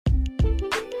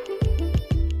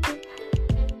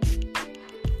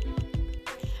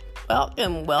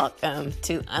Welcome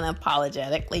to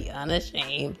Unapologetically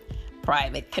Unashamed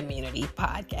Private Community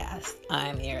Podcast.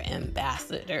 I'm your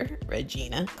ambassador,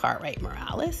 Regina Cartwright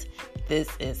Morales. This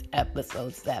is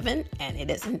episode 7, and it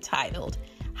is entitled,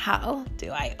 How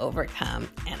Do I Overcome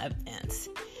an Offense?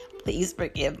 Please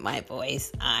forgive my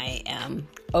voice. I am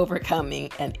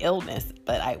overcoming an illness,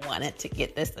 but I wanted to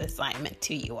get this assignment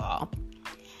to you all.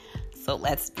 So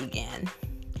let's begin.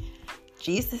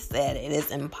 Jesus said it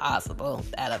is impossible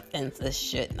that offenses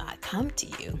should not come to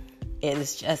you. It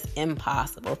is just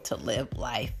impossible to live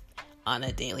life on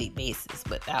a daily basis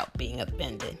without being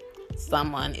offended.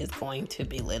 Someone is going to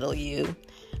belittle you.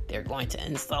 They're going to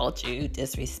insult you,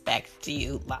 disrespect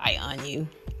you, lie on you,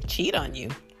 cheat on you.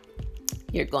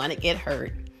 You're going to get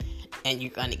hurt and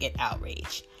you're going to get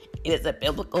outraged. It is a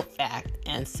biblical fact,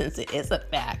 and since it is a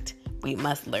fact, we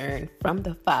must learn from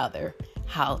the Father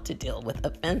how to deal with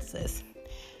offenses.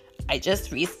 I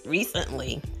just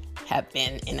recently have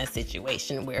been in a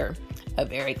situation where a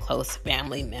very close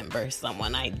family member,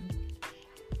 someone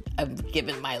I've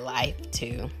given my life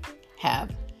to,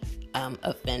 have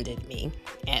offended me,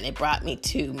 and it brought me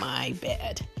to my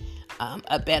bed,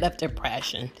 a bed of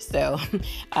depression. So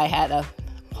I had a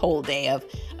whole day of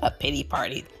a pity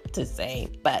party to say,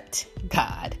 but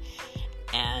God.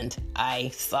 And I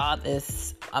saw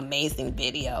this amazing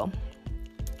video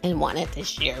and wanted to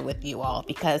share with you all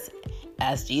because,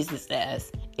 as Jesus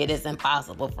says, it is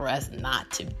impossible for us not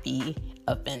to be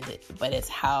offended, but it's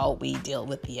how we deal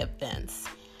with the offense.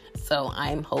 So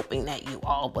I'm hoping that you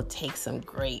all will take some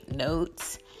great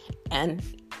notes and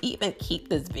even keep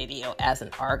this video as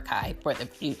an archive for the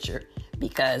future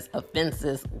because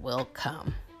offenses will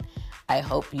come. I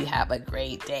hope you have a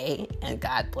great day and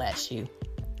God bless you.